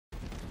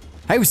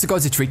Hey, what's the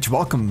guys, it's Rich.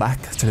 Welcome back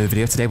to the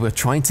video. Today we're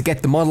trying to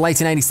get the model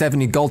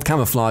 1887 in gold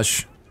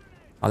camouflage.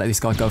 I'll let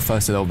this guy go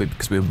first a little bit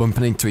because we were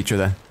bumping into each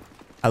other.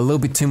 A little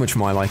bit too much for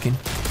my liking,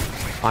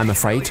 I'm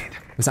afraid.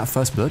 Was that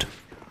first blood?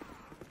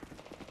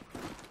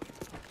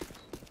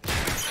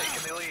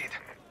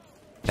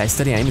 Yeah,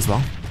 steady aim as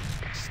well.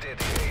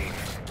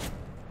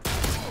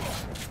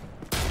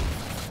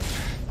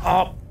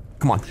 Oh,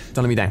 come on,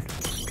 don't let me down.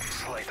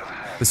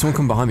 There's someone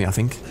coming behind me, I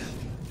think.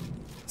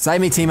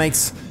 Save me,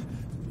 teammates.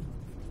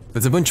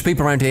 There's a bunch of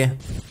people around here,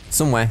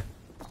 somewhere.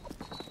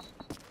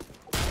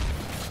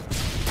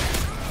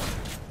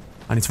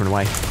 I need to run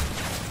away.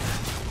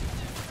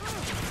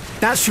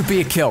 That should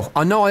be a kill.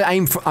 I know I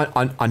aim for,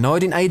 I know I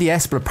didn't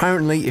ADS, but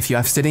apparently if you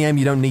have steady aim,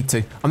 you don't need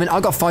to. I mean, I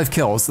got 5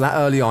 kills that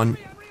early on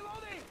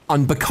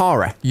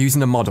Bakara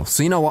using a model.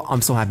 So you know what?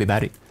 I'm so happy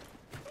about it.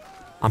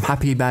 I'm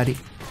happy about it.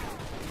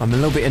 I'm a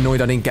little bit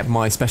annoyed I didn't get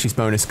my specialist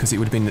bonus because it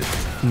would have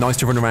been nice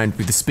to run around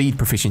with the speed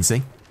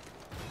proficiency.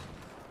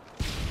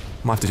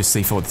 Might have to just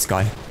C4 this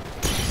guy.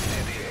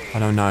 I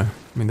don't know. I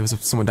mean, there was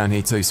someone down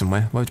here too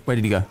somewhere. Where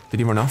did he go?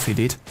 Did he run off? He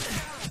did.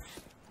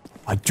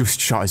 I just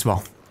shot as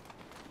well.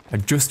 I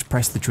just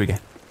pressed the trigger.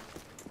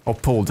 Or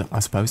pulled, I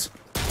suppose.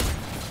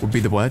 Would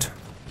be the word.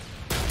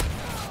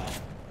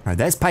 Alright,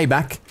 there's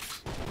payback.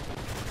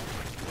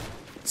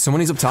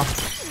 Someone is up top.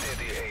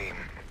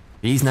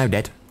 He's now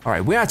dead.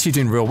 Alright, we're actually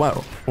doing real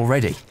well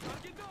already.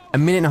 A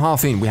minute and a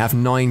half in, we have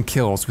 9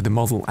 kills with the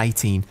model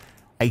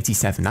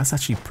 1887. That's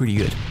actually pretty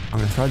good. I'm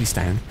going to throw this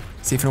down,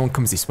 see if anyone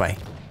comes this way.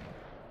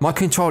 My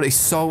controller is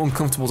so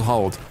uncomfortable to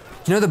hold.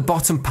 You know the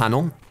bottom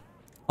panel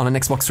on an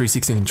Xbox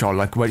 360 controller,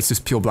 like where it's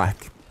just pure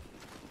black?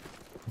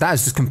 That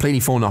has just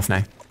completely fallen off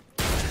now.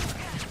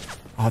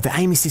 Oh, the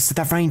aim assist at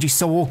that range is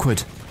so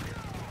awkward.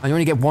 And you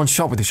only get one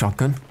shot with the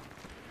shotgun.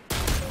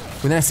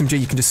 With an SMG,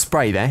 you can just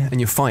spray there and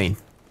you're fine.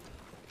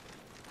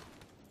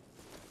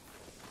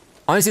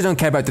 I honestly don't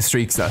care about the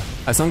streaks though.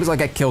 As long as I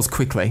get kills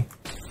quickly,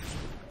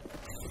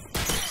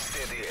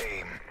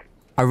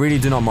 I really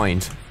do not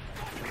mind.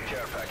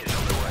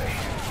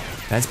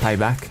 There's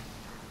payback.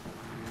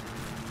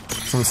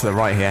 Someone's to the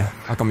right here.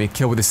 I got me a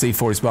kill with the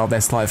C4 as well.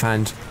 There's sleight of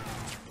hand.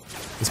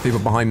 There's people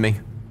behind me.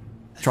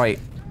 Try it.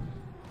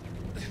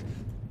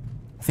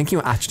 I think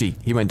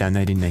he went down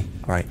there, didn't he?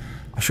 Alright.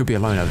 I should be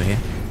alone over here.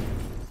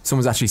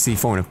 Someone's actually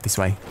C4ing up this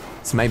way.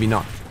 So maybe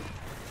not.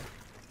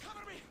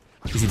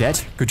 Is he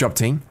dead? Good job,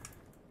 team.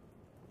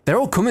 They're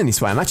all coming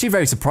this way. I'm actually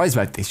very surprised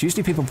about this.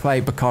 Usually people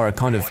play Bakara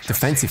kind of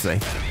defensively.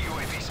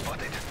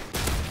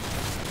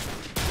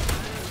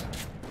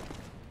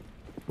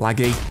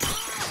 Laggy.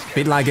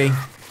 Bit laggy.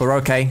 But we're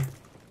okay.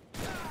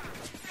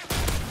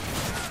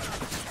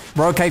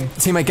 We're okay.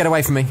 Teammate, get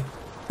away from me.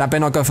 That better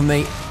not go for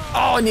me.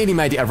 Oh, I nearly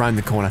made it around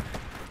the corner.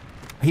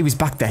 He was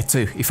back there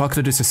too. If I could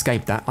have just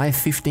escaped that. I have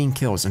 15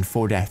 kills and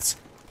 4 deaths.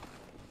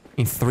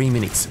 In 3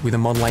 minutes with a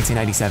model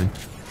 1887.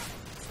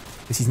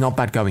 This is not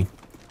bad going.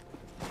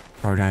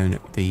 Throw down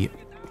the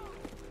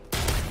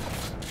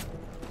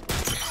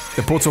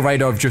portal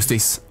radar of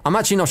justice. I'm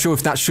actually not sure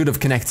if that should have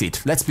connected.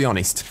 Let's be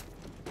honest.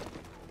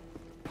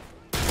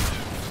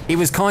 It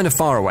was kind of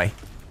far away.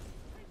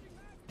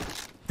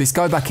 This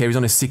guy back here is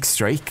on a 6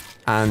 streak,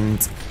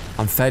 and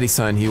I'm fairly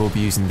certain he will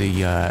be using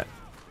the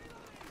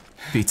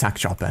attack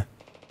chopper.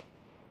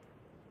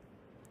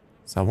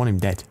 So I want him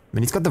dead. I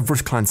mean, he's got the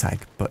Rush clan tag,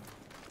 but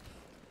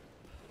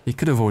he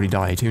could have already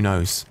died. Who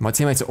knows? My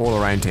teammates are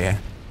all around here,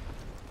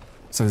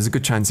 so there's a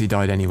good chance he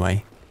died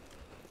anyway.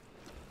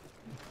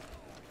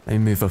 Let me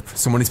move up.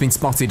 Someone has been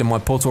spotted on my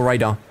portal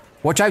radar.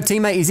 Watch out,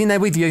 teammate. He's in there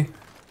with you.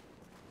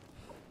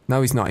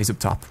 No, he's not. He's up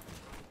top.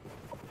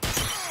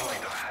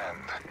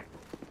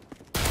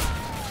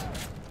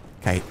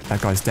 Okay, that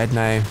guy's dead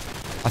now.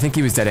 I think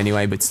he was dead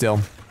anyway, but still.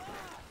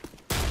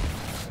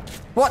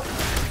 What?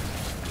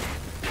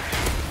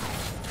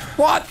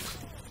 What?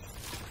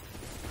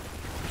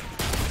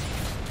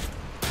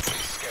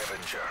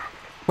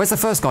 Where's the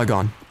first guy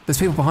gone? There's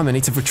people behind me. I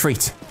need to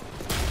retreat.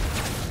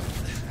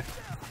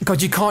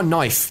 God, you can't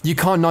knife. You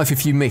can't knife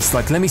if you miss.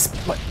 Like, let me...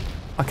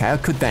 okay, I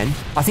could then.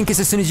 I think it's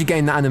as soon as you get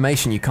in that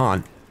animation, you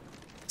can't.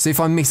 So if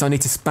I miss, I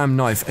need to spam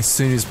knife as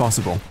soon as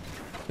possible.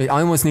 I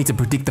almost need to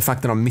predict the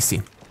fact that I'm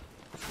missing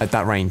at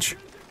that range.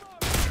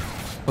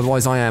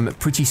 Otherwise, I am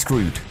pretty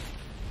screwed.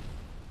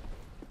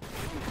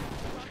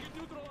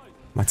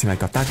 My teammate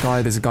got that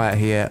guy. There's a guy out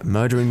here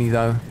murdering me,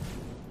 though.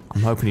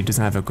 I'm hoping he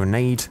doesn't have a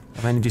grenade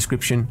of any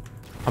description.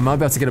 I might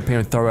be able to get up here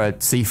and throw a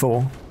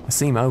C4. I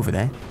see him over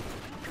there.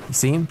 You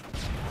see him?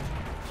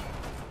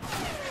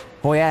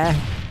 Oh yeah.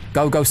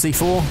 Go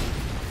C4.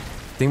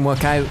 Didn't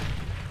work out.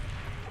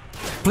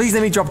 Please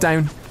let me drop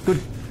down.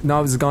 Good. No,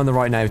 there's a guy on the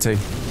right now too.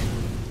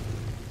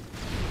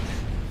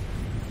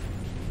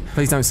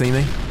 Please don't see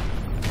me.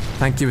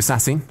 Thank you,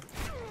 assassin.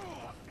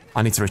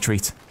 I need to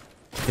retreat.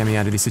 Get me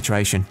out of this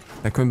situation.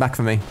 They're coming back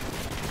for me.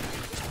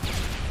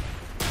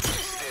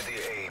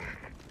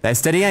 There's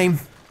steady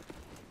aim.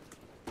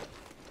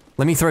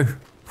 Let me through.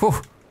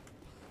 Whew.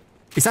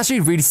 It's actually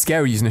really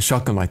scary using a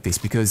shotgun like this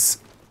because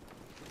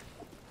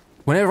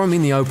whenever I'm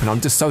in the open, I'm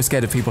just so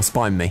scared of people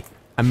spotting me.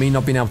 and me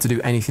not being able to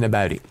do anything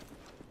about it.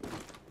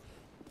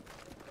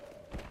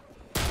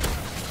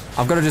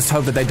 I've got to just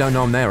hope that they don't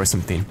know I'm there or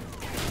something.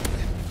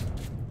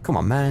 Come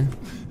on, man.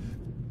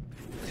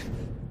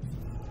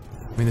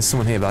 I mean, there's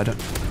someone here, but I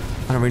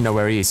don't really know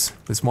where he is.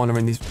 There's one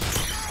in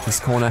this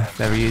corner.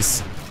 There he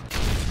is.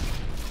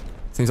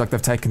 Seems like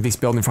they've taken this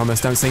building from us.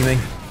 Don't see me.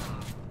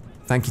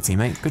 Thank you,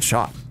 teammate. Good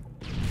shot.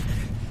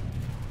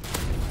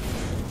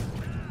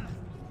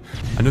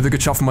 Another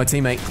good shot from my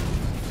teammate.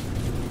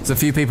 There's a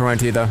few people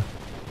around here, though.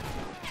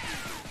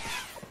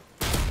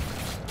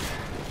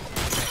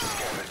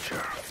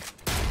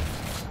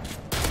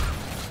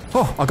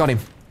 Oh, I got him.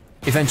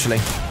 Eventually.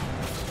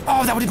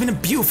 Oh, that would have been a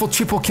beautiful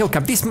triple kill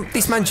cam.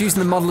 This man's using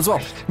the model as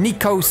well.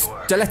 Nico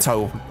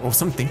Stiletto or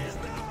something.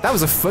 That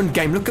was a fun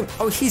game. Look at,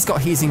 oh, he's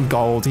got his in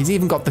gold. He's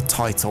even got the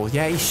title.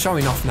 Yeah, he's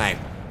showing off now.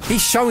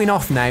 He's showing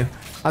off now.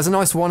 That was a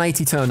nice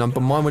 180 turn on, but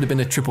mine would have been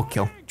a triple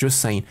kill. Just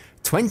saying.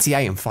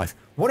 28-5.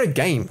 What a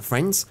game,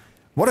 friends.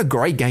 What a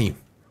great game.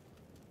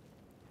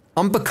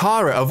 On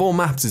Bakara of all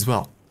maps as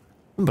well.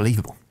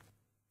 Unbelievable.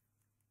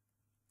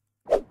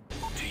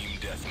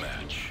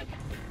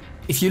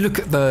 If you look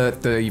at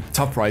the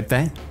top right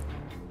there,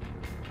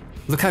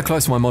 look how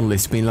close my model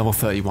is to being level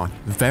 31.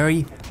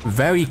 Very,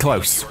 very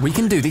close. We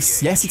can do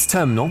this. Yes, it's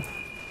terminal.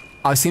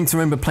 I seem to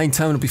remember playing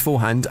terminal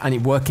beforehand and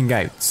it working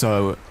out,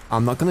 so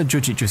I'm not going to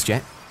judge it just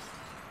yet.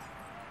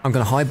 I'm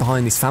going to hide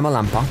behind this Fama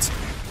Lampot.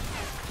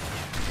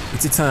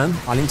 It's a turn.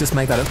 I didn't just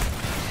make that up.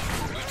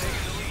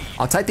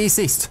 I'll take the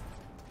assist.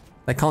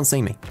 They can't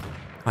see me.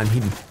 I'm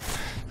hidden.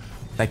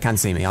 They can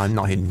see me. I'm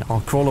not hidden. I'll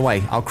crawl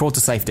away. I'll crawl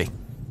to safety.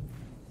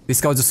 This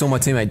guy just saw my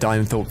teammate die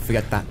and thought,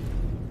 forget that.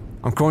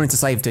 I'm crawling to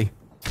safety.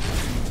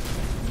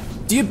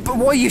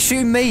 Why are you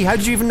shooting me? How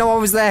did you even know I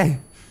was there?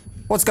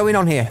 What's going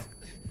on here?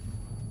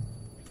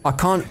 I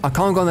can't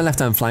go on the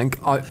left-hand flank.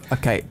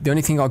 Okay, the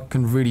only thing I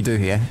can really do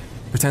here,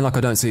 pretend like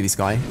I don't see this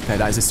guy. Okay,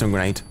 that is a stun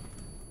grenade.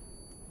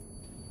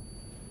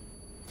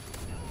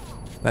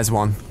 There's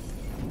one.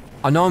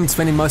 I know I'm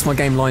spending most of my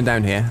game lying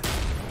down here,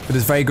 but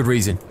there's very good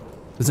reason.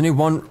 There's only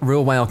one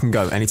real way I can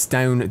go, and it's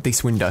down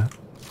this window.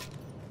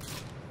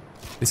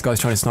 This guy's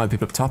trying to snipe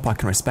people up top. I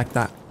can respect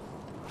that.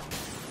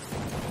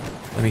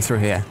 Let me through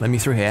here. Let me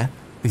through here.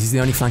 This is the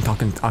only flank I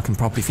can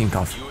properly think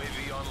of.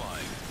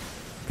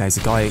 Okay, there's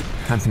a guy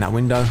camping that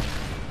window.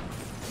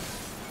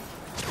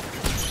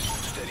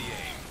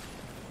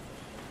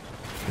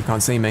 You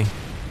can't see me.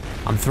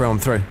 I'm through. I'm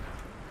through.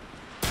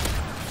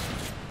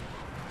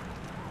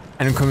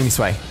 And I'm coming this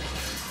way.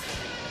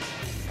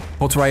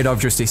 Portrait of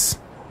justice.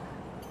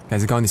 Okay,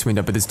 there's a guy in this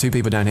window, but there's two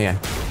people down here.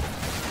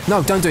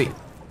 No, don't do it.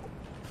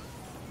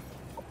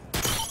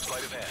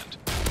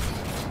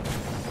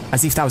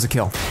 As if that was a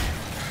kill.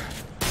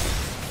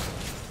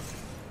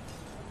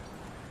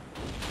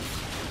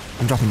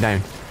 I'm dropping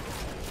down.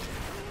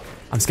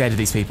 I'm scared of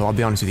these people, I'll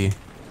be honest with you.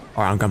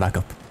 Alright, I'm going back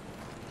up.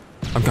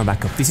 I'm going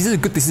back up. This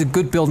is a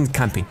good building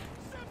camping.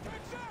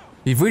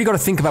 You've really got to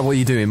think about what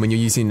you're doing when you're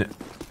using...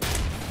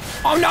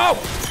 Oh no!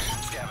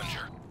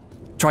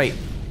 Try it.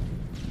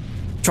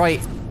 Try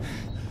it.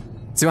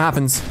 See what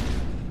happens.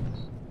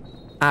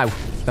 Ow.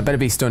 That better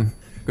be stun.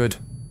 Good.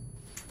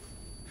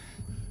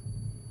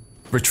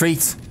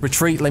 Retreat.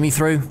 Retreat. Let me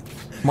through.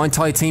 My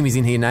entire team is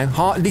in here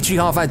now. Literally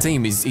half our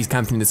team is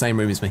camping in the same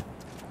room as me.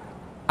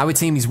 Our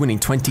team is winning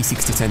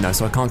 26-10 though,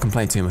 so I can't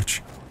complain too much.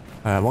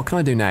 What can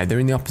I do now? They're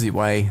in the opposite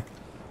way.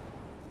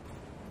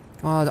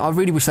 God, I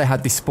really wish they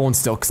had this spawn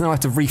still, because now I have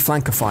to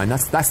reflankify, and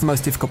that's the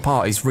most difficult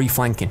part, is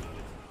reflanking.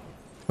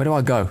 Where do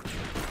I go?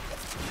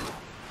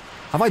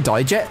 Have I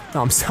died yet?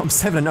 No, I'm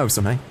 7-0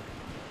 somehow.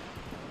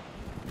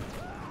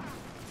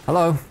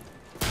 Hello?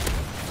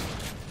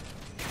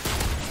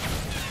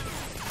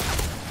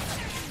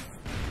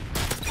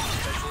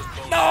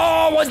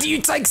 No! Why do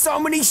you take so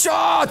many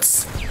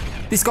shots?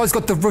 This guy's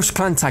got the rush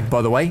clan tag,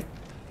 by the way,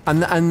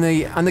 and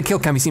the kill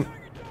cam. You see?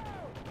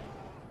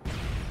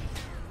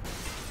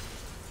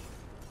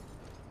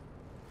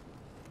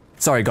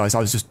 Sorry, guys. I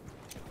was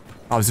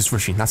just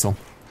rushing. That's all.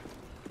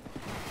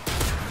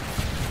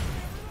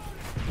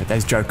 Yeah,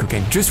 there's Joe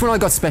cooking. Just when I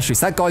got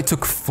specialist, that guy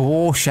took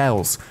 4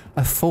 shells.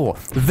 4.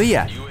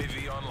 Via,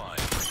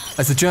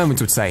 as the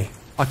Germans would say.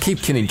 I keep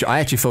killing Joe. I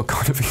actually feel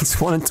kind of he's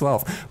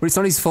 1-12, but it's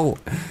not his fault.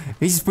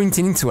 He's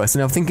sprinting into us,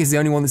 and I think he's the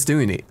only one that's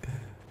doing it.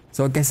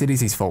 So I guess it is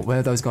his fault. Where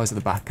are those guys at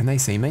the back? Can they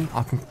see me?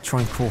 I can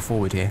try and crawl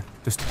forward here.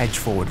 Just edge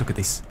forward. Look at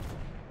this.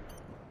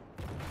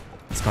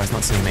 This guy's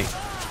not seeing me.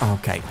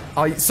 Okay.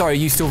 Sorry, are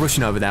you still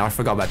rushing over there? I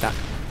forgot about that.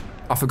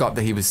 I forgot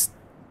that he was...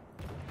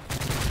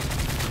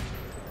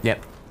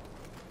 Yep.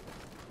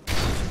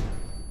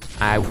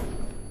 Ow.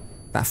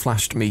 That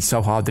flashed me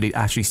so hard that it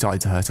actually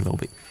started to hurt a little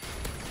bit.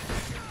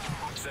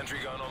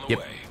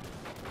 Yep.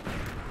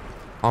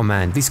 Oh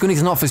man, this gun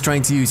is not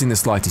frustrating to use in the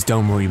slightest.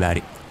 Don't worry about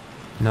it.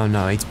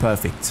 No, it's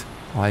perfect.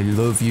 I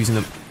love using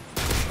them.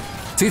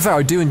 To be fair,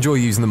 I do enjoy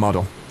using the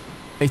model.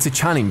 It's a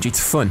challenge,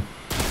 it's fun.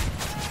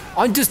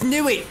 I just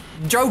knew it!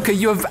 Joker,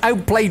 you have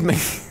outplayed me.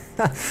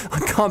 I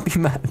can't be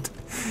mad.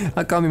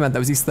 I can't be mad, that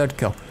was his 3rd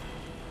kill.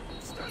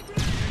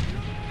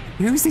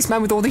 Who's this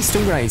man with all these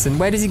stun grenades and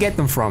where does he get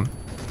them from?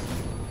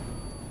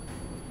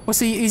 What's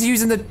he? He's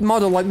using the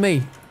model like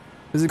me.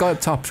 There's a guy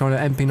up top trying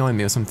to MP9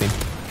 me or something.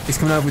 He's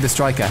coming over with a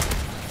striker.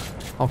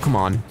 Oh, come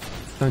on.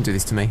 Don't do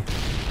this to me.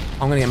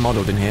 I'm gonna get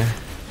modelled in here.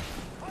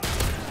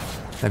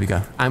 There we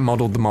go. I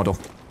modelled the model.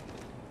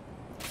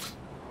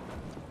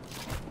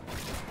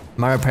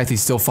 Mario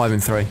Petty's still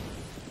 5-3. I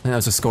think that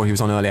was the score he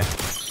was on earlier.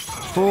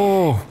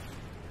 Oh!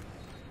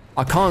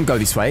 I can't go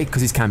this way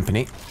because he's camping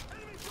it.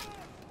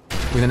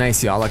 With an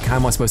ACR, like how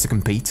am I supposed to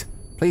compete?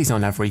 Please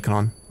don't have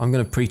recon. I'm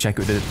gonna pre-check it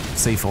with the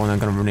C4 and I'm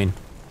gonna run in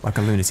like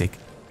a lunatic.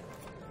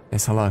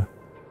 Yes, hello.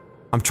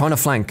 I'm trying to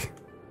flank.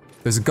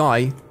 There's a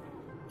guy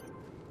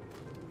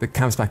that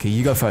camps back here.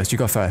 You go first, you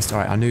go first.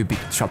 Alright, I knew he'd be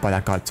shot by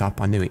that guy up top.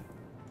 I knew it.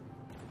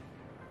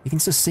 You can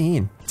just see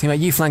in. Teammate,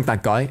 you flank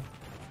that guy.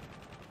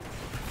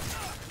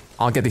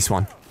 I'll get this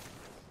one.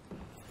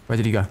 Where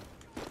did he go?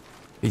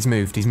 He's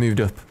moved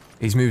up.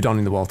 He's moved on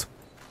in the world.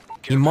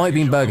 He might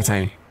be in Burger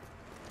Town.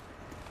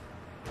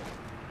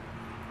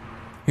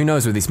 Who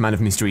knows where this man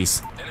of mystery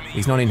is?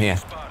 He's not in here.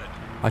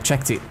 I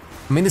checked it.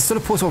 I mean, there's still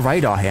a portal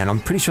radar here, and I'm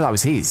pretty sure that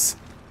was his.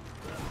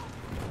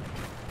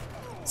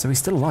 So he's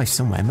still alive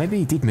somewhere. Maybe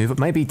he did move up.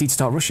 Maybe he did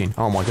start rushing.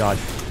 Oh my god.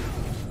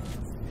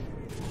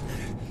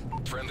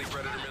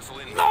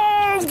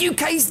 No!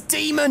 UK's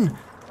demon!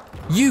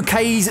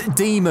 UK's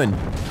demon!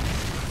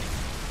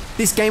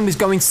 This game was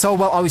going so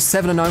well. I was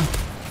 7-0.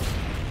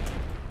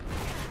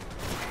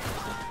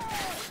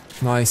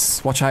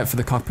 Nice. Watch out for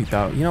the cockpit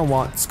though. You know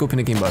what? Scooping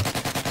a gimbo.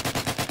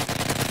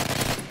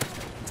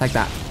 Take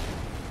that.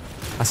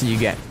 That's what you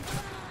get.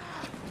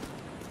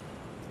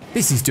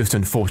 This is just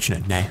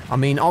unfortunate now. I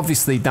mean,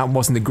 obviously that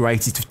wasn't the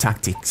greatest of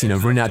tactics, you know,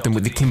 running at them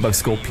with the Kimbo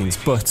Scorpions,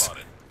 but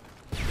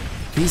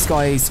these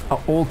guys are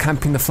all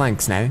camping the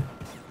flanks now.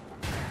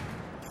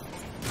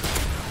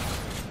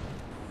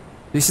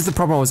 This is the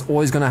problem I was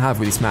always going to have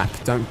with this map.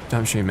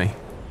 Don't shoot me.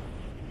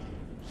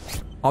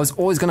 I was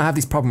always going to have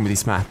this problem with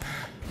this map.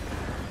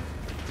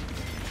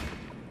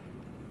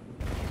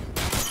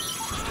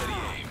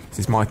 This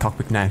is my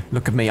cockpit now.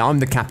 Look at me, I'm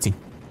the captain.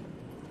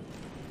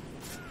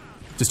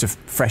 Just a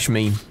fresh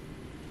meme.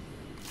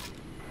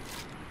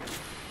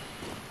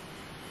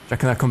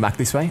 Reckon I'll come back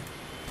this way?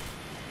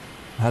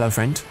 Hello,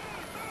 friend.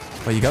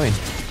 Where are you going?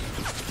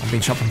 I'm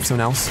being shot from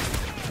someone else.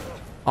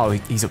 Oh,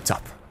 he's up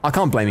top. I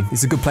can't blame him.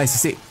 It's a good place to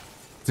sit.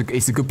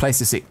 It's a good place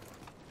to sit.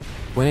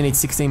 We only need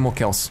 16 more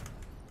kills.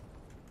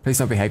 Please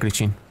don't be hair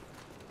glitching.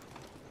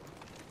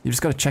 You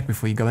just gotta check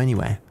before you go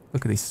anywhere.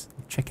 Look at this.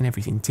 I'm checking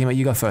everything. Teammate,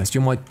 you go first.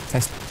 You're my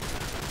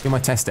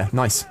tester.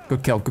 Nice.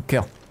 Good kill, good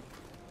kill.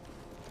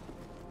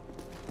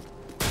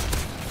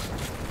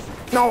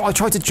 No, I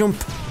tried to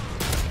jump.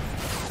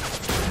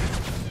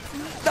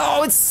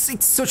 No, it's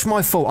such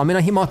my fault. I mean,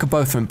 I hit marker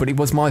both of them, but it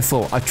was my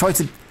fault. I tried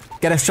to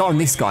get a shot on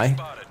this guy,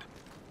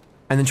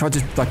 and then tried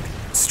to, like,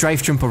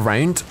 strafe jump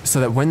around, so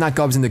that when that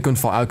guy was in the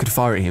gunfight, I could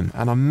fire at him.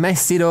 And I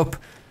messed it up.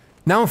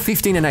 Now I'm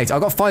 15-8. I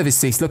got 5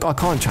 assists. Look, I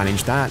can't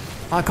challenge that.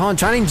 I can't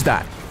challenge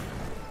that.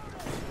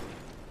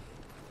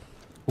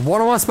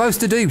 What am I supposed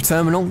to do,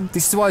 Terminal?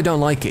 This is why I don't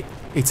like it.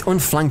 It's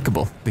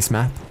unflankable, this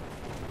map.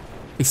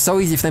 It's so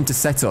easy for them to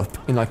set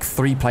up in like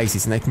 3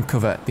 places and they can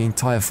cover the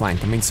entire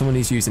flank. I mean, someone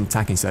is using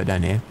tack insert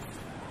down here.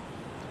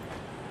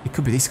 It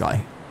could be this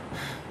guy.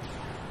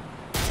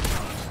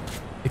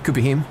 It could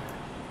be him.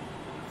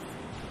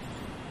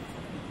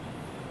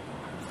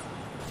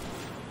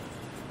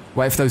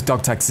 Wait for those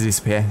dog tags to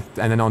disappear,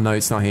 and then I'll know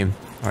it's not him.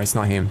 Alright, it's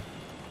not him.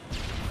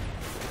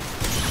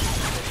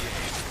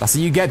 That's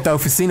what you get though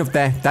for seeing up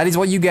there. That is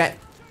what you get.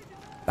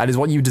 That is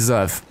what you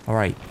deserve.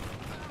 Alright.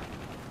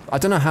 I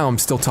don't know how I'm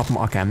still top of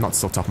my... Okay, I'm not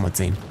still top of my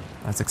team.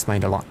 That's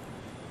explained a lot.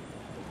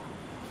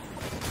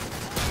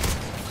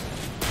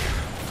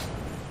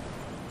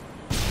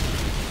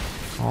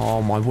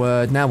 Oh my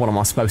word, now what am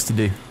I supposed to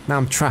do? Now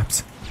I'm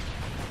trapped.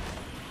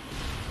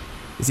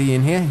 Is he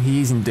in here?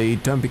 He is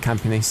indeed. Don't be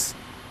camping this.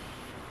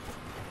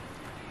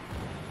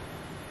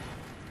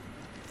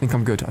 I think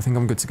I'm good. I think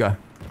I'm good to go.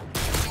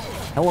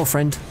 Hello,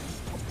 friend.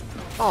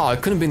 Oh,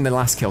 it couldn't have been the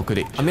last kill, could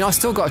it? I mean, I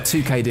still got a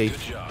 2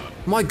 KD.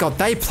 My god,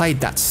 they played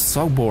that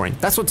so boring.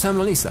 That's what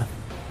Terminal is, though.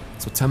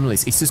 That's what Terminal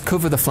is. It's just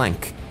cover the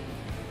flank.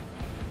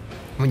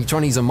 When you're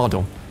trying to use a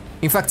model.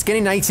 In fact,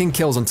 getting 18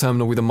 kills on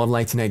Terminal with a model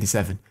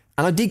 1887.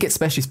 And I did get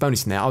specialist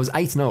bonus in there. I was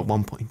 8-0 at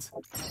one point.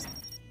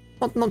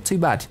 Not too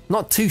bad.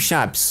 Not too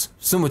shabs,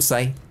 some would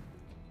say.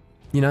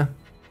 You know,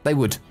 they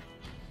would.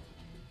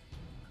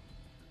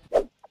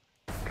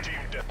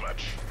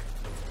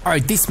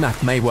 Alright, this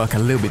map may work a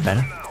little bit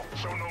better.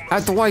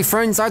 Out the way,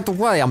 friends, out the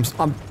way. I'm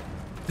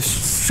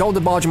shoulder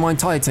barging my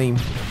entire team.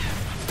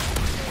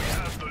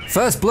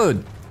 First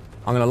blood.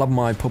 I'm gonna lob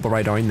my purple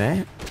radar in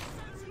there.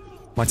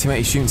 My teammate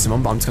is shooting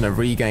someone, but I'm just gonna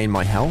regain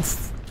my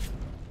health.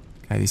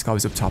 Okay, this guy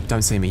was up top.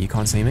 Don't see me. You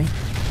can't see me.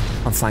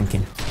 I'm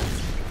flanking.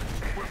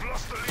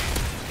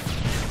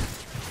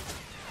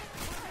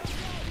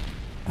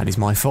 That is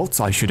my fault.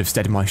 I should have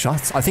steadied my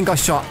shots. I think I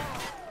shot...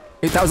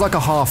 That was like a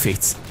half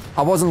hit.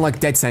 I wasn't like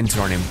dead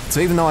center on him. So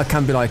even though I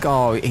can be like,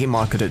 oh, hit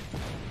marker at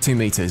 2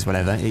 meters,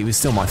 whatever, it was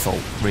still my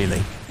fault,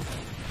 really.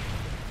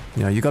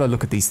 You know, you gotta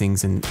look at these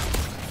things and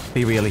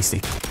be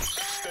realistic.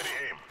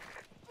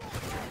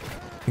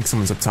 I think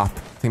someone's up top.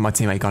 I think my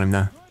teammate got him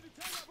there.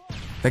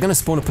 They're gonna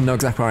spawn up and know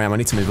exactly where I am. I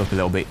need to move up a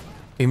little bit.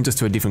 Even just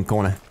to a different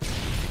corner.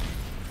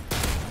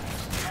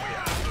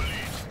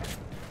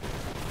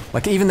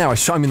 Like, even there, I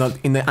shot him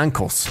in the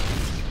ankles.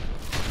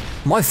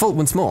 My fault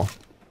once more.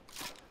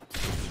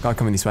 Guy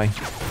coming this way.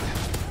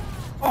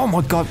 Oh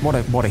my god, what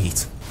a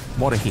hit.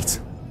 What a hit.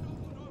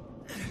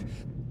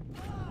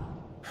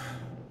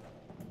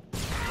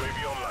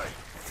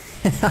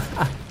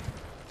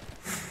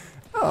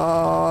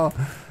 Oh,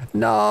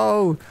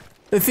 no.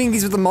 The thing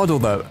is with the model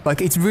though,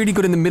 like it's really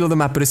good in the middle of the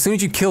map, but as soon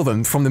as you kill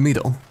them from the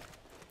middle,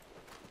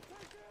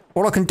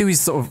 all I can do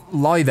is sort of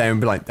lie there and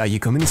be like, are you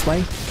coming this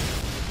way?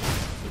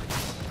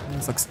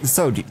 It's like,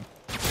 so deep.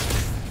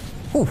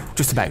 Oh,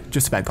 just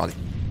about got it.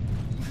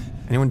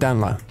 Anyone down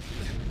low?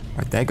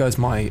 Right, there goes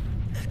my...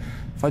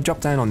 If I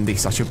drop down on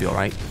this, I should be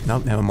alright. No,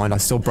 never mind, I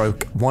still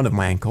broke one of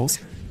my ankles.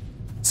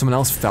 Someone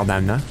else fell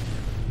down there.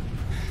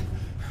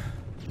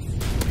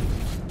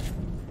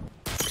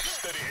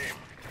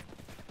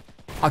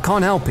 I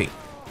can't help it.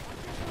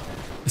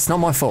 It's not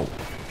my fault.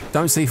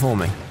 Don't see for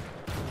me.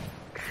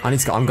 I need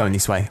to go, I'm going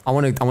this way. I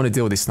want to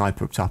deal with this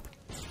sniper up top.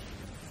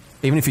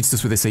 Even if it's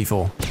just with a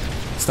C4.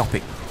 Stop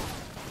it.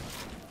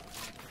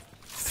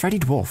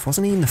 Threaded Wolf,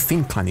 wasn't he in the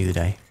Finn clan the other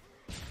day?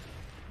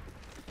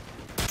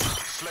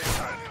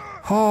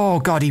 Oh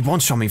god, he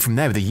one-shot me from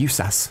there with a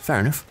USAS. Fair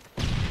enough.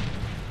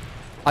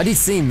 I did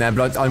see him there,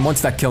 but I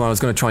wanted that kill and I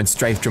was going to try and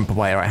strafe jump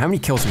away. Alright, how many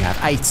kills do we have?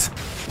 8.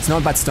 It's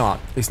not a bad start.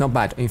 It's not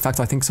bad. In fact,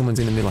 I think someone's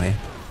in the middle here.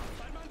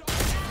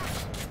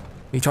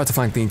 He tried to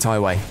flank the entire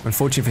way.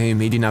 Unfortunately for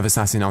him, he didn't have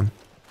assassin on.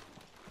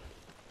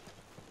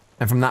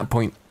 And from that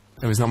point,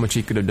 there was not much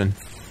he could have done.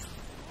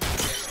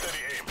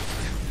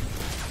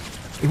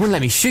 He wouldn't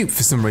let me shoot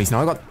for some reason.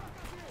 I got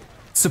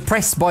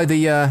suppressed by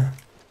the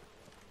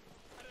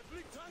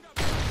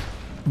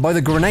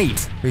grenade.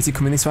 Is he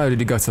coming this way or did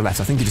he go to the left?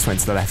 I think he just went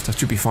to the left. I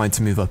should be fine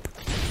to move up.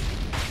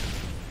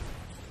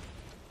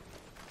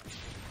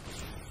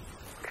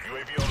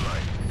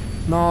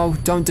 No,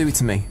 don't do it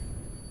to me.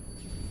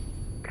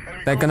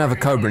 They're gonna have a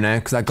Cobra now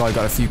because that guy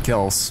got a few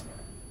kills.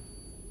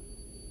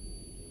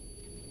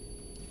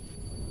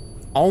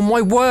 Oh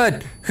my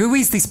word! Who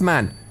is this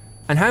man?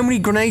 And how many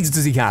grenades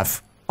does he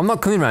have? I'm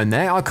not coming around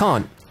there, I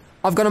can't.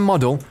 I've got a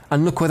model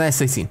and look where they're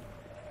sitting.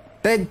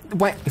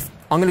 Wait,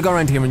 I'm gonna go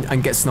around here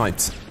and get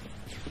sniped.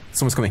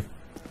 Someone's coming.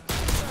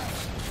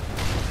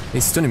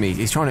 He's stunning me,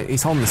 he's holding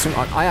the stun.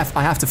 I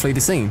have to flee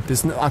the scene.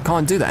 I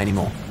can't do that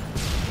anymore.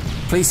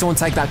 Please someone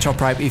take that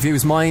chopper out. If it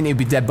was mine, it'd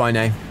be dead by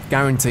now.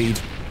 Guaranteed.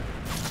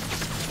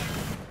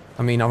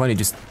 I mean, I've only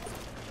just...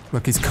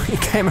 Look, he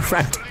came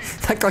around.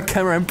 That guy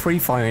came around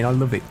pre-firing, I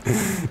love it.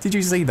 Did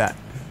you see that?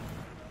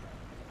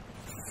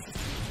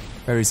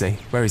 Where is he?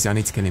 Where is he? I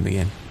need to kill him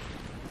again.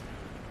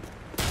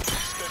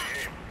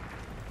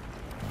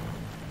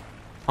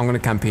 I'm gonna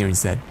camp here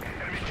instead.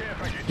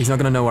 He's not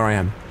gonna know where I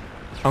am.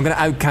 I'm gonna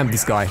out-camp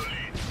this guy.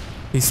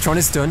 He's trying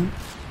to stun.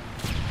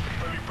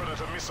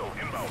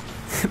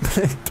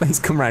 Please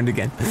come round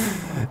again.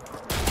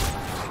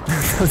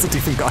 That was a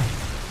different guy.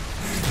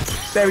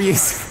 There he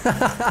is.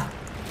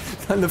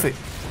 I love it.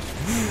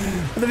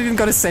 I've even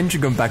got a sentry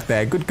gun back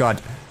there. Good God.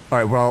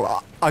 Alright,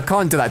 well, I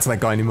can't do that to that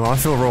guy anymore. I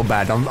feel real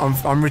bad. I'm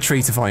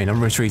retreatifying.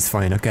 I'm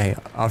retreatifying. Okay,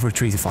 I've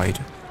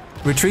retreatified.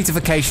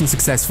 Retreatification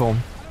successful.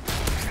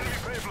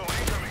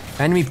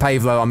 Enemy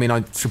Pavlo. I mean,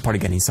 I should probably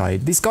get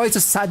inside. This guy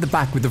just sat at the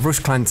back with the Rush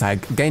clan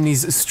tag, getting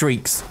his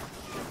streaks.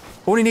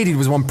 All he needed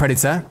was one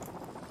Predator.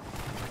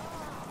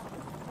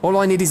 All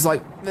I need is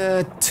like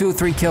 2 or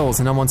 3 kills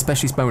and I'm on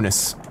specialist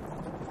bonus.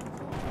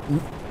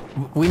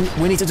 We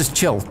need to just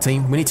chill,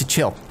 team. We need to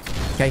chill.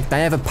 Okay,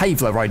 they have a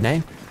Pavlo right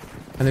now.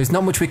 And there's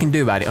not much we can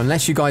do about it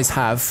unless you guys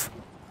have...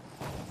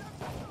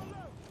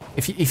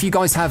 If you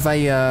guys have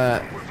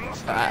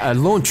a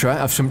launcher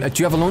of some... do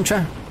you have a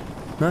launcher?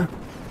 No?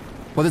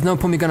 Well, there's no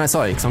point me going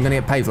outside because I'm going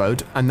to get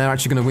Pavloed and they're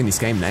actually going to win this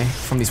game now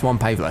from this one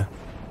Pavlo.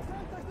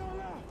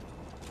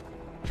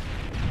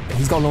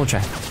 He's got a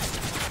launcher.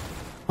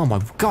 Oh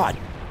my god.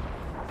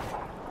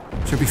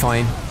 Should be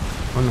fine.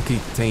 Unlucky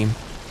team.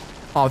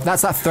 Oh,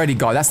 that's that thready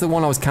guy. That's the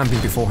one I was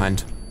camping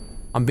beforehand.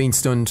 I'm being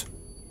stunned.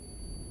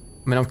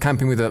 I mean, I'm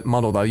camping with a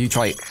model though. You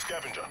try it.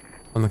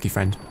 Unlucky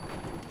friend.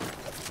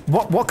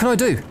 What can I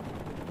do?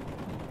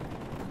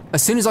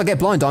 As soon as I get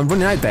blind, I'm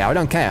running out there. I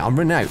don't care. I'm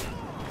running out.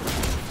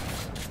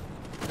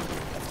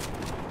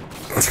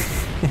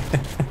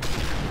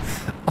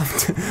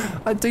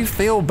 I do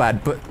feel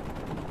bad, but...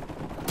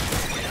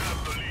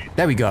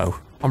 There we go.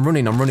 I'm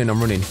running. I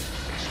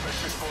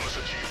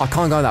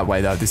can't go that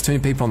way though. There's too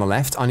many people on the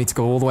left. I need to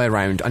go all the way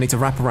around. I need to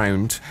wrap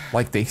around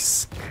like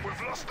this.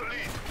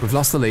 We've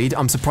lost the lead.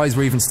 I'm surprised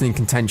we're even still in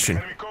contention.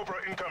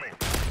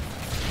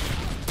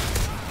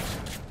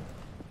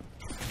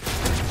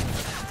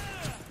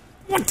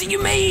 What do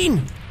you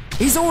mean?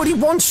 He's already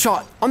one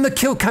shot. On the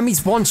kill cam,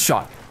 he's one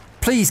shot.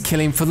 Please kill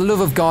him. For the love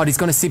of God, he's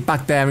going to sit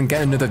back there and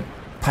get another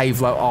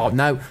Pavlo. Oh,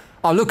 no.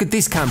 Oh, look at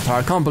this camper.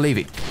 I can't believe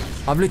it.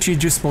 I've literally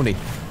just spawned in.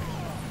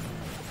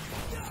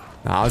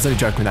 Nah, I was only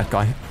joking with that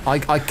guy.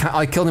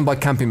 I killed him by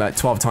camping about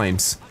 12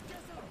 times.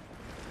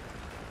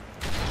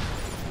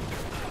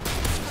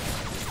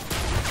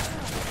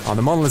 Oh,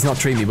 the model is not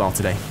treating me well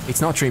today.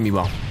 It's not treating me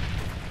well.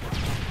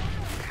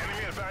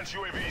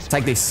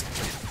 Take this.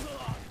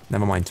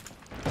 Never mind.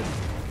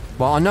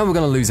 Well, I know we're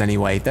going to lose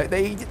anyway.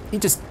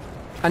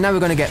 I know we're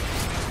going to get...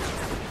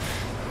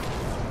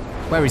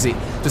 Where is he?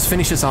 Just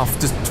finish us off.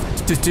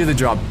 Just do the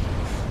job.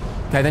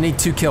 Okay, they need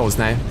 2 kills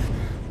now.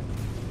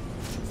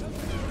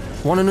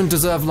 1 an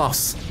undeserved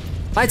loss.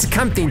 I had to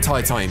camp the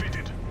entire time.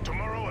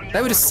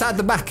 They were just sat at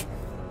the back.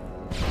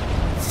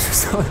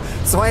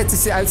 So I had to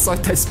sit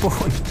outside their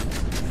spawn.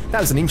 That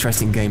was an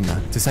interesting game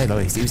though, to say the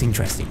least. It was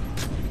interesting.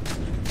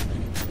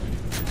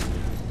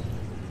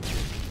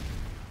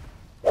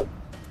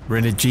 We're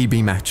in a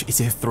GB match. It's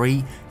a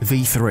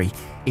 3v3.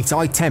 It's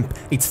iTemp.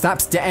 It's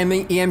Thaps de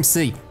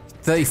EMC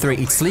 33.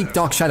 It's Sleek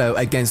Dark Shadow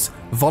against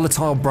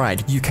Volatile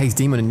Brad, UK's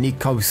Demon, and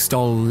Nico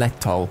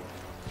Stoletto.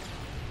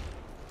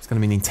 It's gonna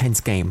be an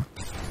intense game.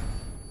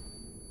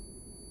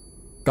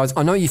 Guys,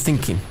 I know what you're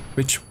thinking.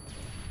 Rich,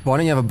 why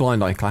don't you have a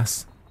blind eye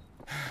class?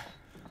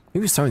 Who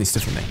was throwing this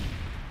stuff at me?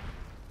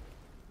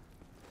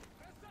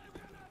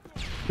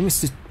 Who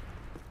was just...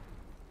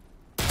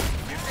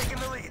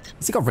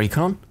 Has he got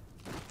recon on?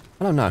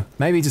 I don't know.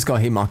 Maybe he just got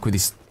hit mark with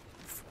his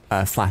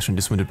flash and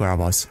just wondered where I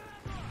was.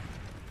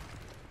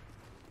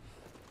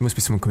 There must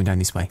be someone coming down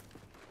this way.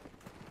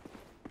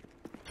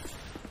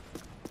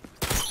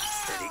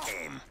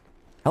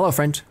 Hello,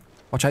 friend.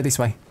 Watch out this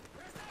way.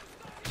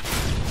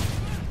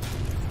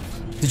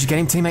 Did you get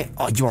him, teammate?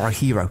 Oh, you are a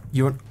hero.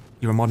 You're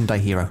a modern day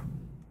hero.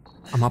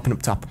 I'm hopping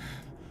up top.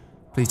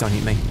 Please don't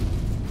hit me.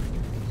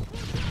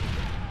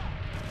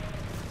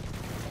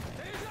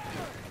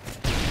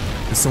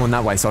 There's someone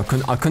that way, so I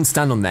couldn't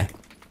stand on there.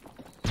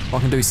 All I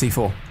can do is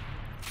C4.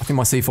 I think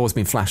my C4's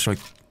been flashed, so it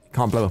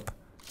can't blow up.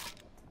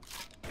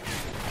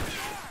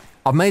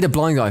 I've made a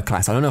blind eye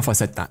class. I don't know if I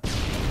said that.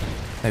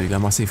 There we go.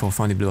 My C4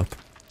 finally blew up.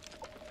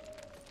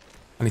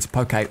 I need to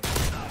poke out.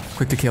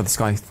 Quickly kill this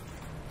guy.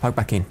 Poke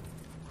back in.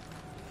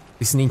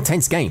 This is an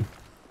intense game.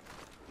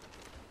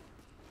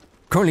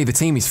 Currently the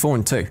team is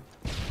 4-2.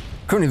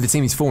 Currently the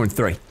team is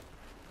 4-3.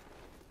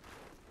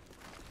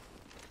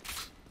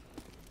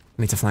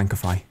 I need to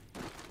flankify.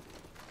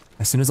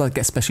 As soon as I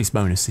get specialist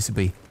bonus, this will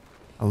be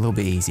a little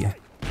bit easier.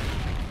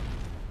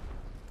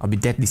 I'll be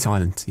deadly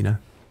silent, you know.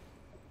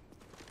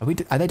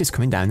 Are they just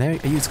coming down there?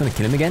 Are you just going to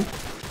kill him again?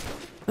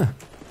 Huh.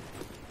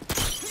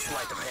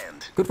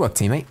 Good work,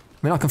 teammate. I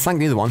mean, I can flank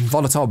the other one,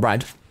 Volatile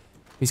Brad.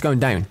 He's going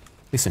down.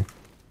 Listen,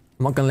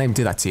 I'm not going to let him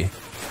do that to you.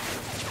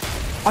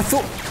 I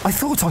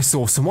thought I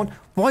saw someone.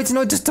 Why didn't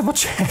I just double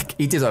check?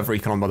 He did have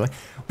recon on, by the way.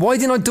 Why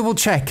didn't I double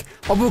check?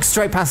 I walked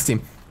straight past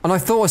him, and I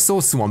thought I saw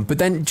someone. But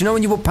then, do you know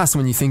when you walk past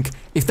someone, you think,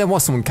 if there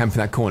was someone camping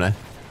that corner,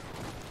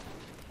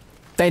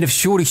 they'd have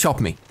surely shot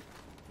me.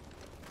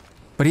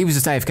 But he was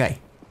just AFK.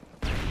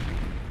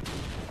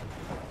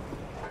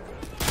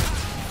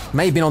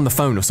 May have been on the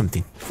phone or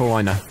something, for all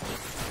I know.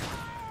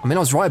 I mean,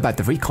 I was right about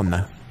the recon,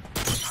 though.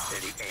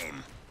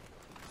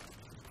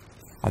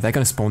 Are they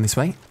going to spawn this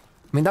way?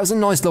 I mean, that was a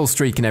nice little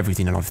streak and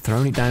everything, and I've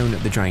thrown it down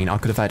the drain. I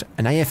could have had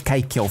an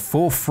AFK kill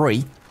for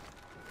free.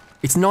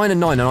 It's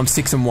 9-9, and I'm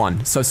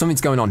 6-1, so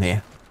something's going on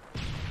here.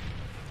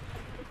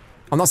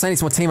 I'm not saying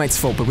it's my teammates'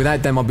 fault, but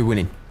without them, I'll be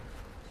winning.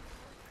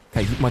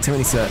 Okay, my teammate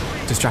needs to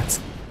distract.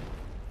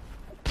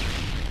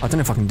 I don't know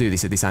if I can do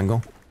this at this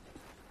angle.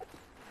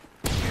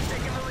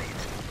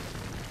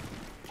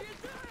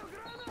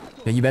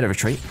 Yeah, you better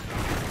retreat.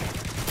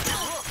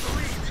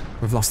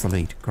 We've lost the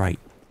lead. Great.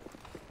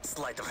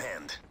 Sleight of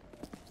hand.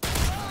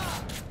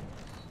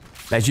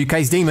 There's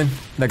UK's Demon.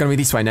 They're going to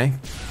be this way now.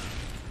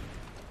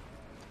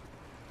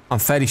 I'm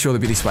fairly sure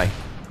they'll be this way.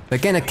 They're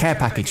getting a care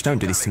package. Don't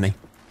do this to me.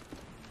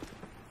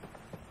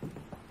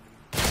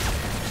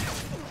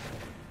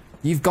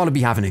 You've got to be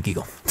having a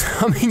giggle.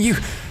 I mean,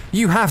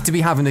 you have to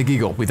be having a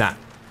giggle with that.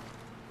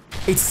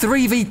 It's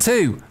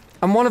 3v2,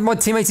 and one of my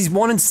teammates is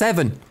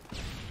 1-7.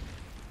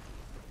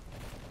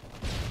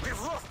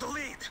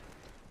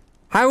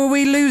 How are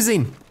we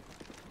losing?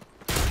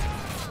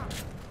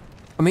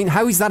 I mean,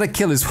 how is that a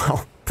kill as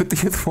well? But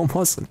the other one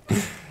wasn't.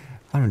 I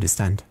don't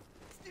understand.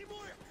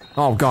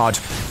 Oh, God.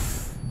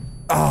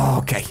 Oh,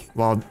 okay.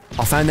 Well,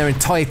 I found their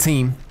entire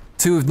team.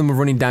 2 of them are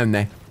running down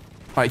there.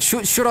 Alright,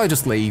 should I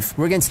just leave?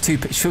 We're against 2.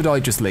 Should I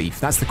just leave?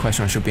 That's the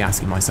question I should be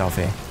asking myself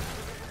here.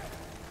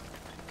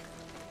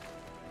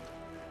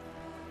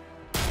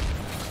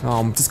 Oh,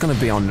 I'm just going to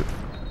be on...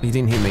 He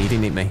didn't hit me. He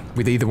didn't hit me.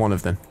 With either one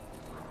of them.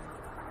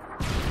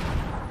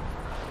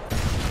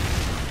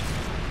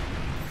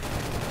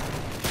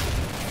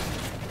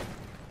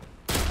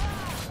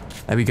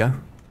 There we go.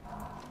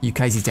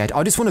 UK's is dead.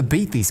 I just want to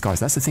beat these guys.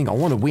 That's the thing. I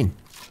want to win.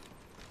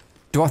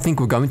 Do I think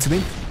we're going to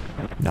win?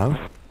 No.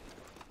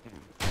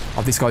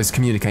 Oh, this guy's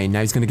communicating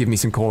now. He's going to give me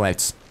some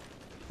call-outs.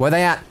 Where are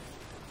they at?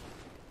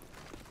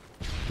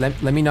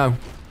 Let me know.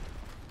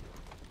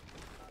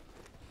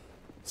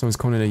 Someone's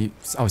calling a...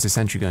 Oh, it's a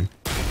sentry gun.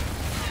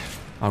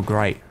 Oh,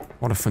 great.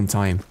 What a fun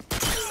time.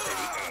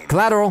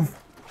 Collateral.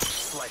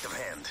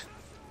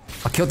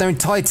 I killed their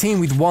entire team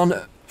with one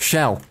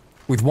shell.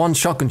 With one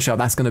shotgun shell.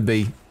 That's going to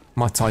be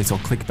my title.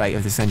 Clickbait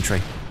of the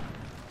century.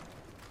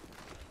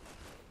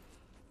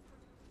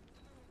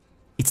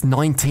 It's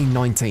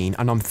 19-19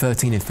 and I'm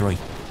 13-3.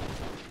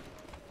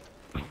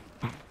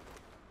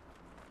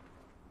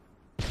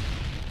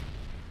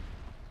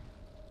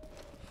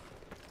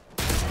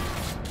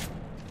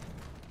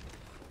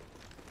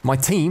 My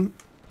team,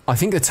 I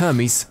think the term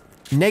is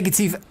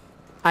negative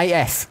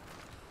AF.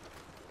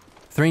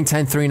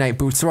 3-10, 3-8,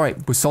 but it's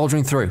alright, we're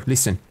soldiering through.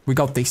 Listen, we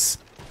got this.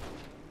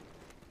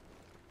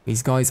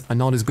 These guys are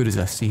not as good as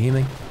us, you hear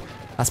me?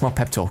 That's my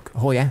pep talk.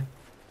 Oh yeah?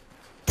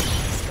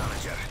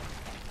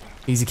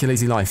 Easy kill,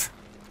 easy life.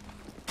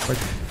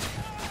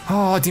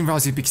 Oh, I didn't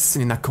realise he'd be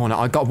sitting in that corner.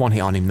 I got one hit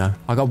on him though.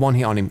 I got one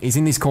hit on him. He's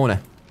in this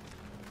corner.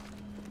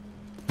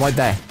 Right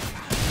there.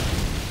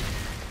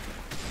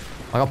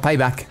 I got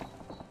payback.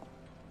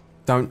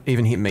 Don't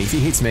even hit me. If he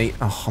hits me,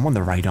 oh, I'm on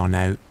the radar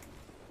now.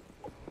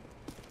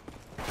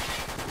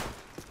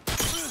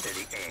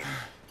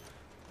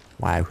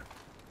 Wow.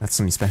 That's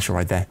something special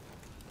right there.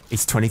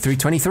 It's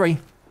 23-23.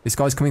 This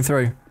guy's coming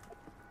through.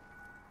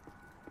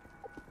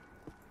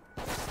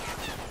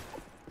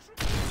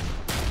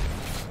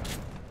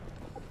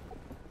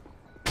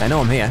 They know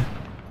I'm here.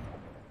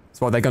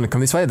 So what, they're going to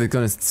come this way or they're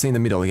going to sit in the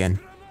middle again?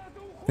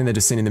 I think they're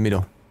just sitting in the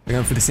middle. They're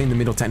going for the sit in the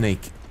middle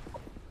technique.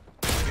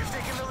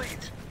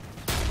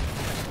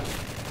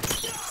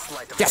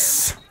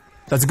 Yes!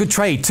 That's a good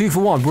trade. 2 for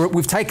 1.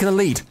 We've taken a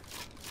lead.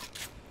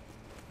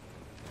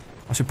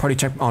 I should probably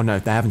check. Oh no,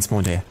 they haven't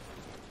spawned here.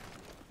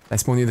 They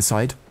spawned the other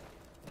side.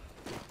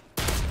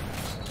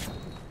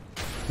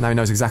 Now he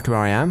knows exactly where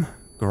I am.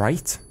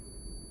 Great.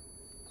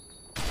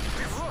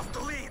 We've lost the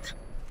lead.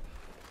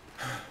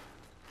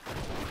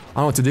 I don't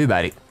know what to do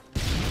about it.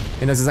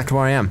 He knows exactly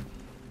where I am.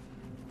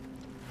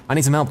 I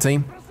need some help,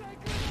 team.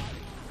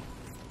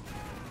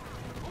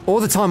 All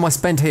the time I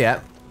spent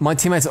here, my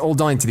teammates are all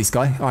dying to this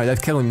guy. Alright,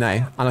 they've killed him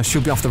now, and I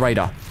should be off the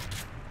radar.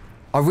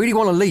 I really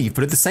want to leave,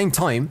 but at the same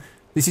time,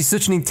 this is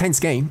such an intense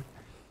game.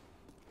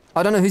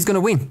 I don't know who's going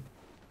to win.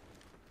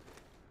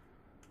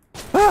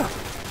 Ah!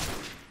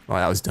 Right,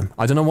 that was dumb.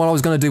 I don't know what I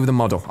was going to do with the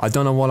model. I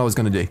don't know what I was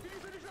going to do.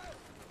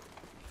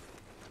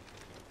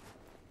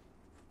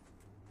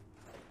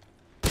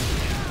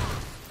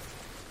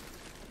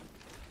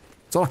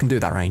 That's all I can do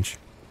at that range.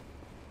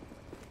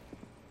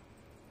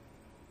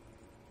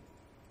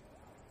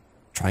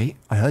 Trey,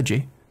 I heard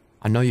you.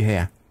 I know you're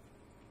here.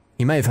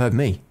 You may have heard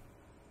me.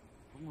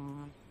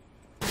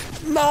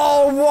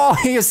 No, why?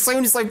 As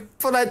soon as I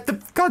put out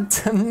the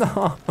goddamn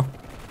no.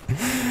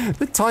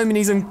 The timing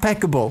is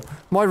impeccable.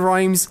 My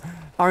rhymes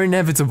are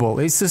inevitable.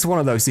 It's just one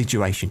of those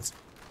situations.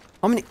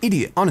 I'm an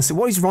idiot. Honestly,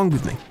 what is wrong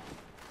with me?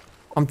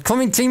 I'm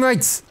coming,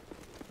 teammates.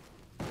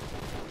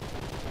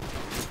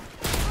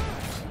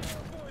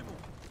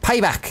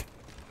 Payback.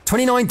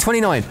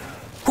 29-29.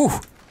 Whew.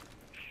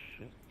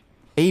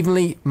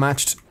 Evenly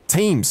matched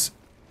teams.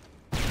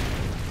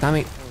 Damn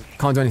it.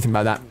 Can't do anything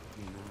about that.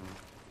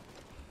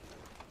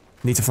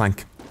 Need to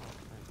flank.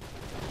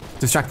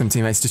 Distract them,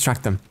 teammates.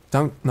 Distract them.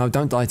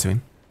 Don't die to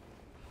him.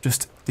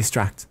 Just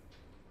distract.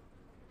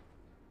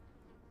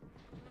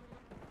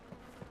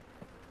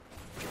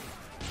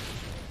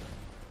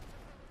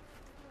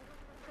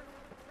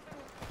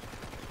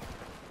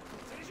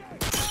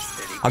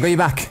 I got you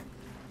back.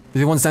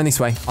 The one's down this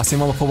way. I see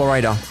him on the pull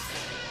radar.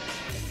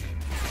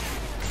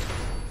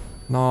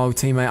 No,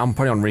 teammate. I'm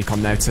probably on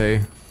recon now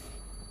too.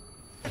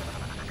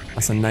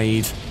 That's a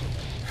nade.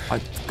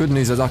 Good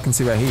news is I can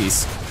see where he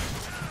is.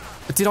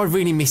 But did I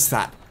really miss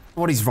that?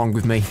 What is wrong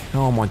with me?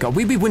 Oh my god.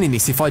 We'd be winning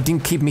this if I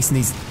didn't keep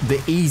missing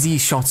the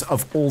easiest shots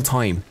of all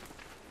time.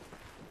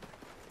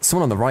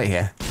 Someone on the right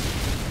here.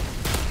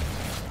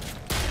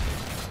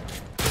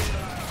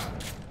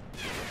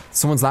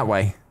 Someone's that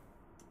way.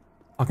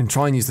 I can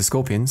try and use the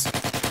scorpions.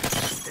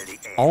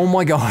 Oh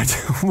my god.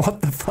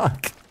 What the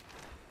fuck?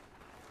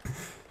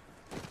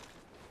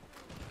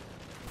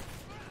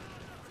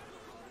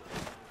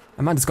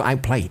 Amanda's got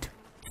outplayed.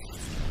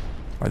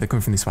 Right, they're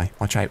coming from this way.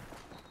 Watch out.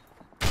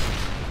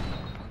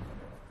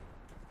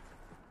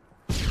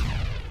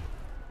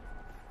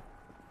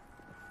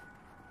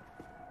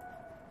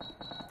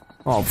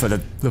 Oh, for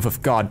the love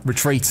of God.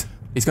 Retreat.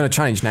 He's going to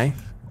challenge now.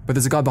 But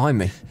there's a guy behind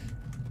me.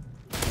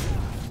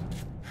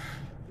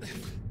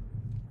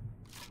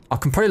 I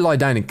can probably lie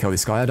down and kill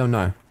this guy. I don't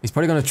know. He's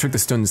probably going to trick the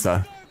stuns,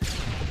 though.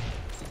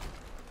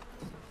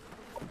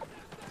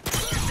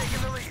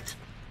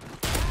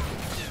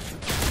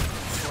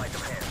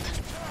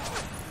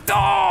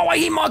 Oh, I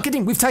hit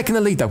marketing. We've taken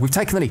the lead, though. We've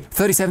taken the lead.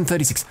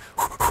 37-36.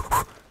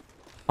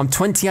 I'm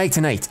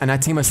 28-8, and our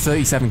team has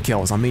 37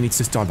 kills. I mean, it's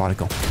just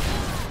diabolical.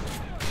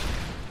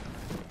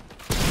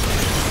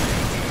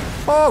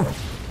 Oh!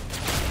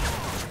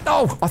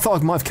 Oh! I thought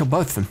I might have killed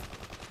both of them.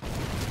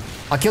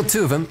 I killed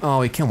 2 of them.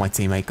 Oh, he killed my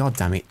teammate. God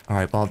damn it.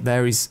 Alright, well,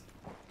 there is...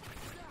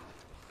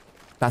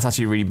 That's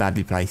actually really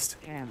badly placed.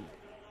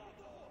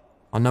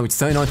 I know,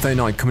 it's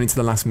 39-39 coming into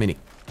the last minute.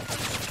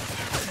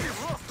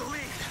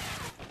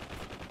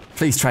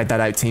 Please trade that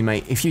out,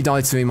 teammate. If you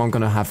die to him,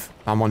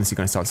 I'm honestly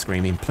gonna start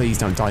screaming. Please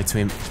don't die to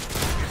him.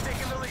 You've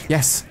taken the lead.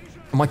 Yes.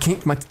 My king,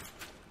 my...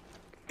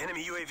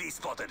 Enemy UAV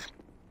spotted.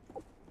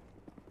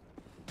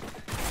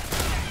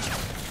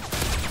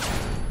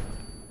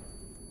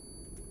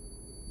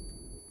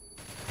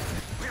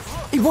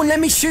 He wouldn't let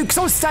me shoot because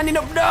I was standing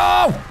up.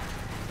 No!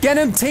 Get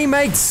him,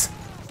 teammates.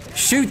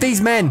 Shoot these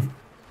men.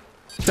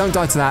 Don't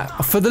die to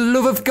that. For the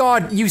love of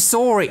God, you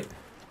saw it.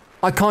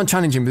 I can't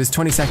challenge him, but there's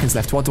 20 seconds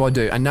left. What do I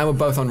do? And now we're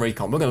both on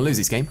recon. We're going to lose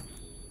this game.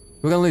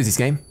 We're going to lose this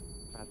game.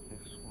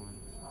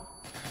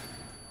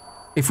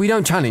 If we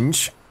don't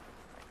challenge...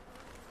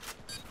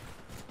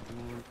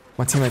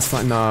 My teammates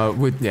like, no,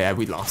 we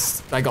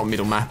lost. They got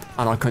middle map,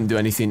 and I couldn't do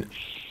anything.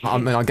 I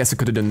mean, I guess I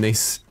could have done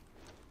this.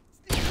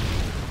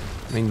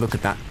 I mean, look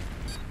at that.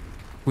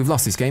 We've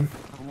lost this game.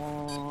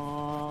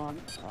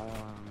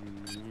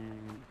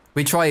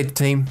 We tried,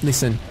 team.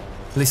 Listen,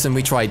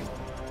 we tried.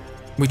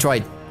 We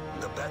tried.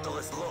 The battle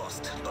is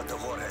lost, but the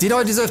war has... Did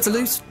I deserve to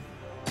lose?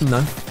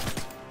 No.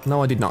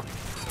 No, I did not.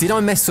 Did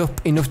I mess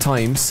up enough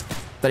times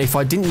that if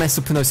I didn't mess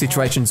up in those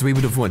situations, we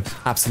would have won?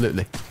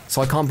 Absolutely.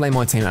 So I can't blame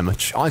my team that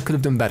much. I could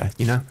have done better,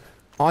 you know?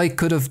 I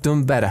could have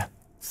done better.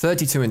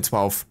 32 and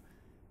 12.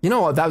 You know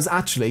what? That was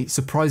actually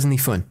surprisingly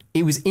fun.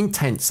 It was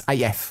intense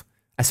AF,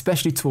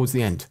 especially towards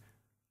the end.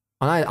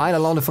 And I had a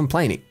lot of fun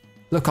playing it.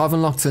 Look, I've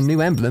unlocked a new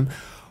emblem.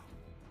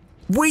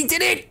 We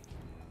did it!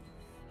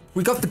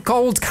 We got the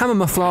gold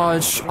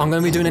camouflage. I'm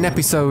going to be doing an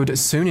episode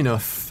soon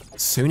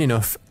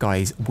enough,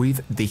 guys,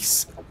 with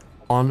this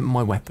on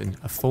my weapon.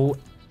 A full...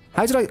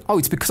 How did I... Oh,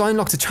 it's because I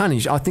unlocked a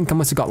challenge. I think I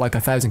must have got like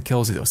 1,000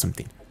 kills with it or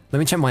something. Let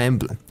me check my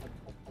emblem.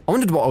 I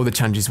wondered what all the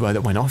challenges were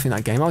that went off in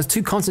that game. I was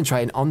too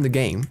concentrated on the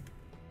game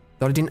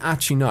that I didn't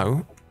actually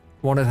know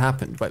what had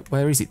happened. Wait,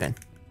 where is it then?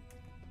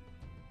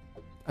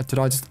 Did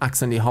I just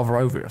accidentally hover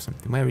over it or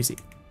something? Where is it?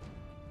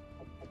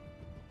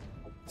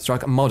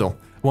 Strike a model.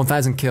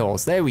 1,000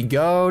 kills. There we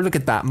go. Look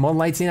at that. Model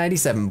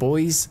 1887,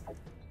 boys.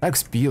 That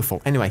looks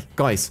beautiful. Anyway,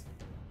 guys.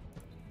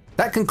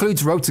 That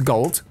concludes Road to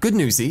Gold. Good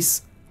news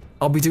is,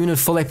 I'll be doing a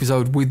full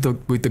episode with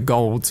the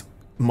gold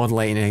Model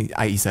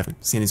 1887,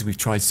 seeing as we've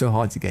tried so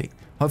hard to get it.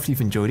 Hopefully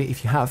you've enjoyed it.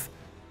 If you have,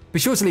 be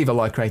sure to leave a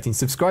like rating,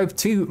 subscribe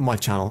to my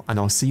channel, and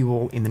I'll see you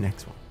all in the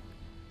next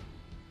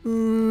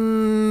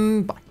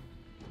one. Bye.